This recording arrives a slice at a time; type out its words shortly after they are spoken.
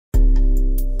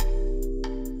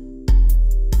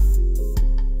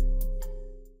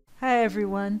Hi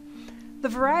everyone. The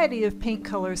variety of paint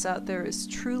colors out there is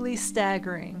truly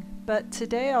staggering, but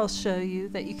today I'll show you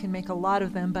that you can make a lot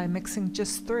of them by mixing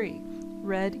just three: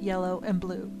 red, yellow, and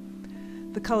blue.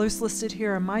 The colors listed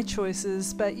here are my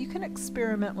choices, but you can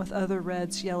experiment with other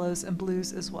reds, yellows, and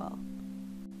blues as well.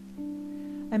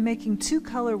 I'm making two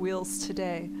color wheels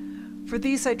today. For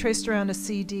these I traced around a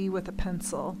CD with a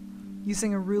pencil.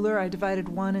 Using a ruler I divided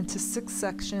one into 6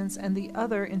 sections and the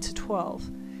other into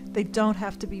 12. They don't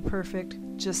have to be perfect,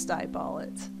 just eyeball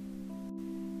it.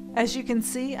 As you can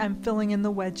see, I'm filling in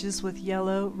the wedges with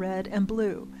yellow, red, and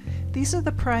blue. These are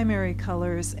the primary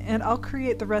colors, and I'll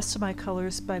create the rest of my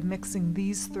colors by mixing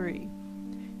these three.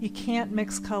 You can't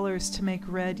mix colors to make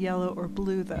red, yellow, or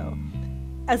blue though.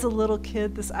 As a little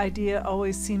kid, this idea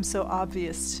always seemed so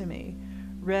obvious to me.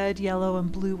 Red, yellow, and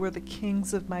blue were the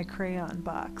kings of my crayon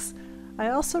box.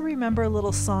 I also remember a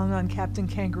little song on Captain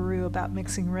Kangaroo about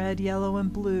mixing red, yellow,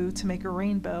 and blue to make a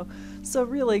rainbow, so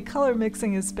really color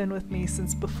mixing has been with me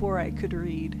since before I could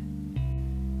read.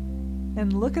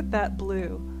 And look at that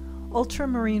blue.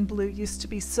 Ultramarine blue used to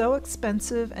be so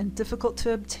expensive and difficult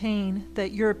to obtain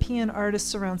that European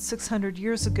artists around 600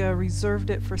 years ago reserved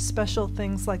it for special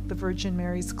things like the Virgin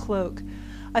Mary's cloak.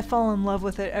 I fall in love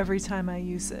with it every time I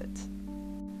use it.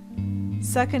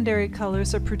 Secondary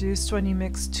colors are produced when you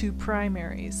mix two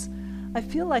primaries. I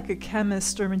feel like a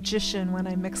chemist or magician when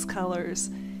I mix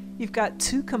colors. You've got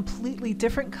two completely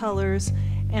different colors,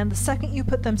 and the second you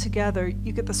put them together,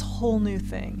 you get this whole new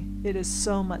thing. It is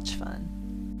so much fun.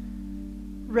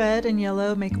 Red and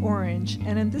yellow make orange,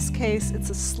 and in this case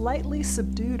it's a slightly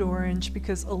subdued orange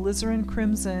because alizarin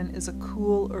crimson is a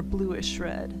cool or bluish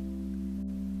red.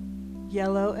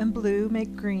 Yellow and blue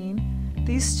make green.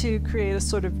 These two create a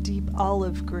sort of deep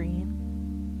olive green.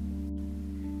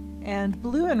 And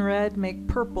blue and red make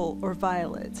purple or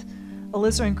violet.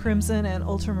 Alizarin crimson and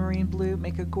ultramarine blue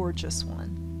make a gorgeous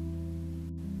one.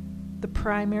 The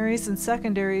primaries and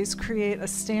secondaries create a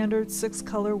standard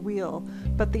 6-color wheel,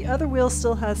 but the other wheel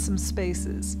still has some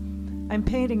spaces. I'm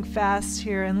painting fast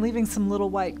here and leaving some little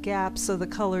white gaps so the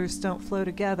colors don't flow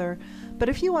together, but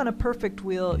if you want a perfect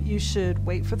wheel, you should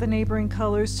wait for the neighboring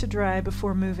colors to dry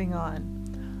before moving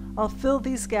on. I'll fill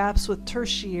these gaps with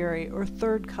tertiary or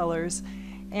third colors,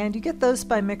 and you get those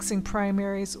by mixing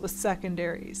primaries with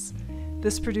secondaries.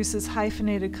 This produces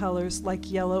hyphenated colors like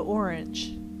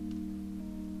yellow-orange,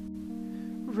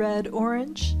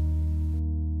 red-orange,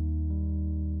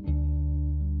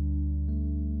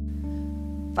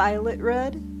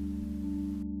 violet-red,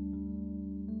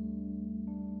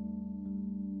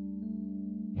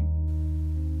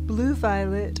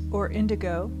 blue-violet or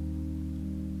indigo,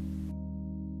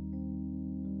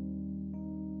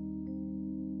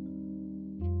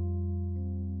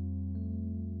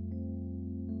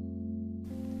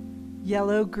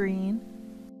 yellow-green,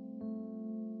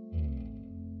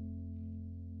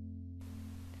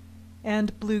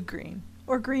 and blue-green,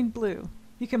 or green-blue.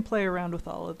 You can play around with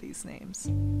all of these names.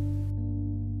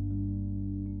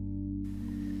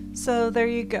 So there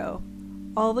you go,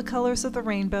 all the colors of the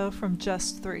rainbow from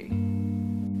just 3.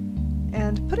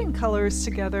 And putting colors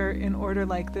together in order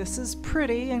like this is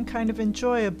pretty and kind of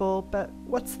enjoyable, but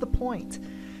what's the point?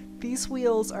 These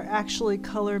wheels are actually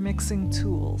color mixing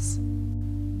tools.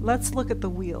 Let's look at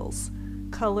the wheels.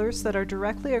 Colors that are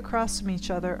directly across from each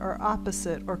other are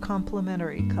opposite or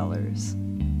complementary colors.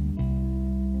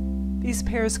 These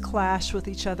pairs clash with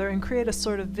each other and create a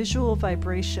sort of visual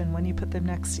vibration when you put them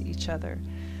next to each other.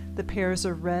 The pairs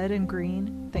are red and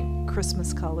green, think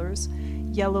Christmas colors,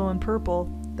 yellow and purple,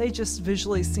 they just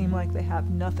visually seem like they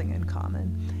have nothing in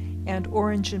common, and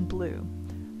orange and blue.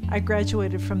 I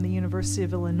graduated from the University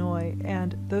of Illinois,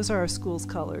 and those are our school's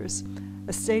colors.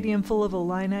 A stadium full of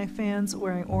Illini fans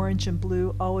wearing orange and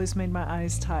blue always made my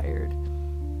eyes tired.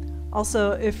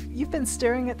 Also, if you've been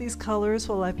staring at these colors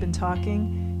while I've been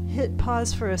talking, hit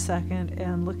pause for a second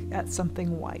and look at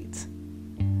something white.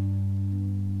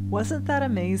 Wasn't that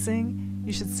amazing?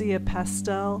 You should see a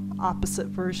pastel, opposite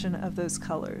version of those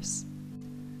colors.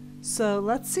 So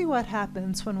let's see what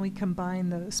happens when we combine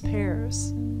those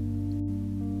pairs.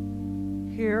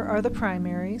 Here are the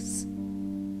primaries.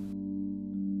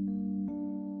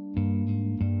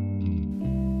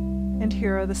 And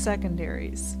here are the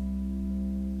secondaries.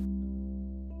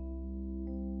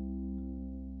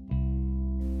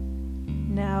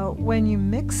 Now, when you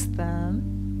mix them,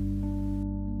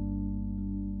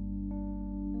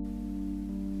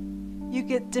 you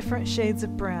get different shades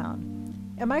of brown.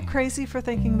 Am I crazy for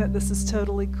thinking that this is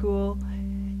totally cool?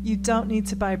 You don't need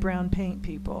to buy brown paint,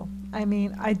 people. I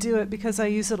mean, I do it because I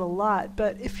use it a lot,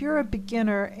 but if you're a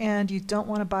beginner and you don't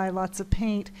want to buy lots of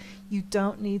paint, you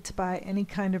don't need to buy any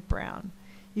kind of brown.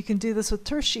 You can do this with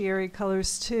tertiary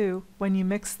colors too, when you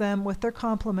mix them with their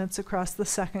complements across the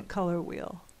second color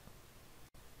wheel.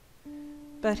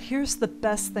 But here's the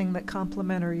best thing that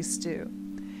complementaries do.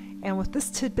 And with this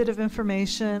tidbit of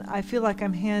information, I feel like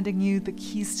I'm handing you the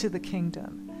keys to the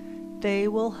kingdom. They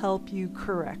will help you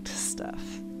correct stuff.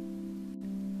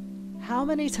 How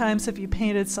many times have you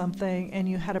painted something and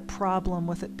you had a problem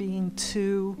with it being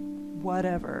too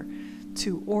whatever?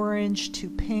 Too orange, too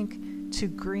pink, too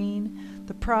green?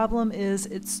 The problem is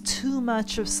it's too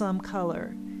much of some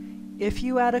color. If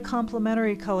you add a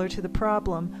complementary color to the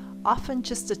problem, often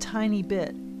just a tiny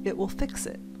bit, it will fix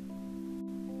it.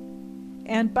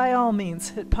 And by all means,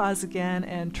 hit pause again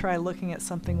and try looking at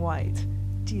something white.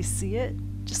 Do you see it?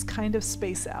 Just kind of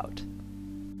space out.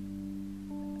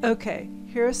 Okay,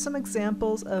 here are some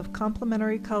examples of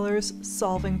complementary colors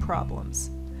solving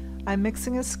problems. I'm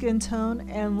mixing a skin tone,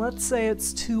 and let's say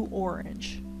it's too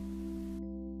orange.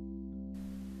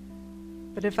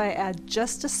 But if I add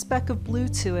just a speck of blue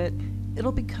to it,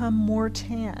 it'll become more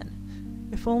tan.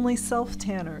 If only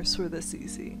self-tanners were this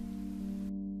easy.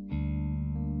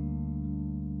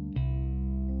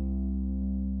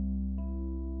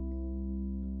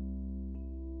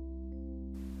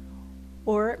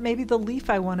 Or maybe the leaf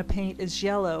I want to paint is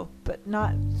yellow, but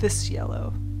not this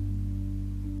yellow.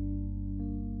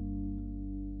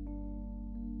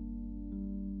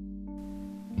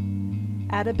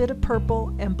 Add a bit of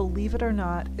purple, and believe it or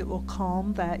not, it will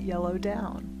calm that yellow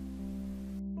down.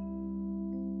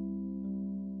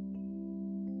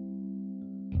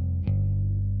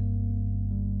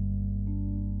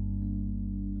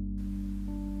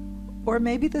 Or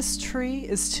maybe this tree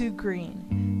is too green.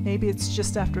 Maybe it's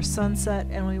just after sunset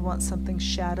and we want something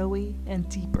shadowy and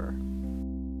deeper.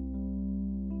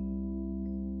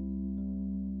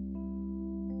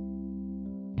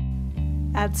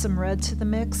 Add some red to the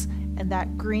mix, and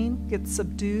that green gets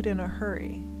subdued in a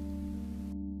hurry.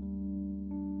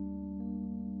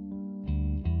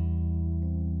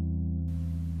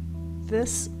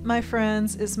 This, my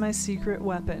friends, is my secret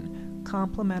weapon,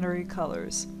 complementary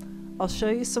colors. I'll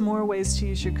show you some more ways to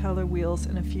use your color wheels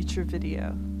in a future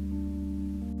video.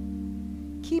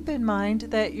 Keep in mind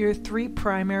that your 3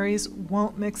 primaries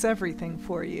won't mix everything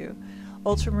for you.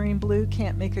 Ultramarine blue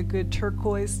can't make a good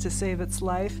turquoise to save its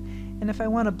life, and if I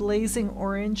want a blazing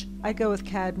orange, I go with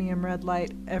cadmium red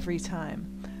light every time.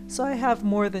 So I have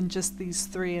more than just these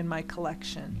 3 in my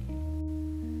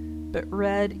collection. But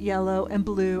red, yellow, and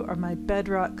blue are my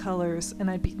bedrock colors,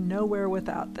 and I'd be nowhere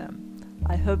without them.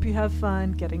 I hope you have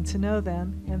fun getting to know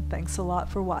them, and thanks a lot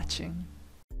for watching.